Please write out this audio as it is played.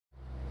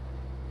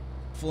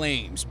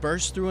Flames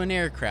burst through an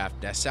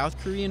aircraft as South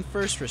Korean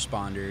first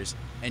responders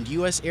and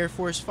U.S. Air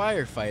Force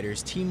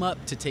firefighters team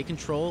up to take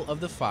control of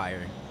the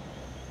fire.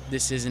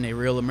 This isn't a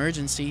real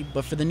emergency,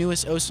 but for the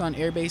newest Osan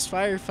Air Base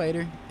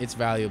firefighter, it's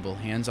valuable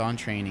hands-on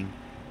training.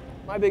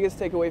 My biggest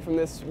takeaway from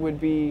this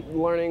would be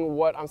learning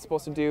what I'm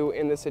supposed to do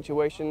in this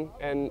situation,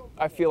 and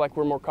I feel like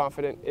we're more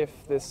confident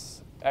if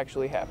this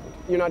actually happened.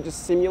 You're not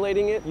just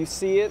simulating it, you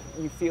see it,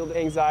 you feel the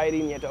anxiety,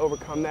 and you have to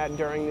overcome that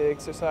during the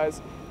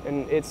exercise,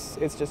 and it's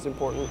just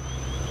important.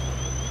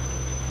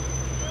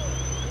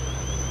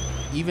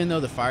 Even though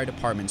the fire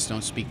departments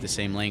don't speak the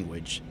same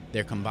language,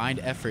 their combined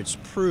efforts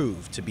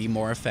prove to be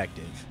more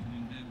effective.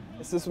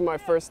 This was my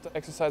first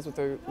exercise with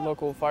the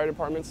local fire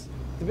departments.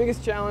 The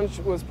biggest challenge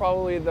was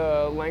probably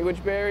the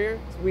language barrier.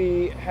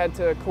 We had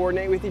to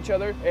coordinate with each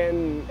other,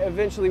 and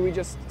eventually we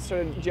just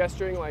started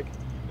gesturing like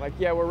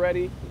yeah, we're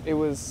ready. It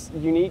was a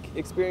unique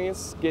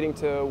experience getting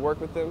to work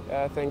with them.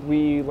 I think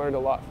we learned a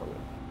lot from it.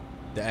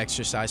 The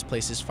exercise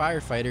places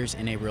firefighters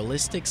in a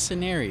realistic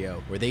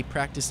scenario where they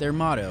practice their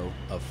motto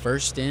of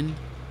first in,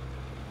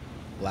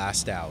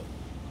 last out.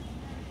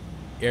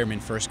 Airman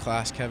First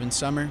Class Kevin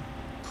Sommer,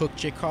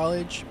 Kookje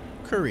College,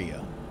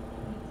 Korea.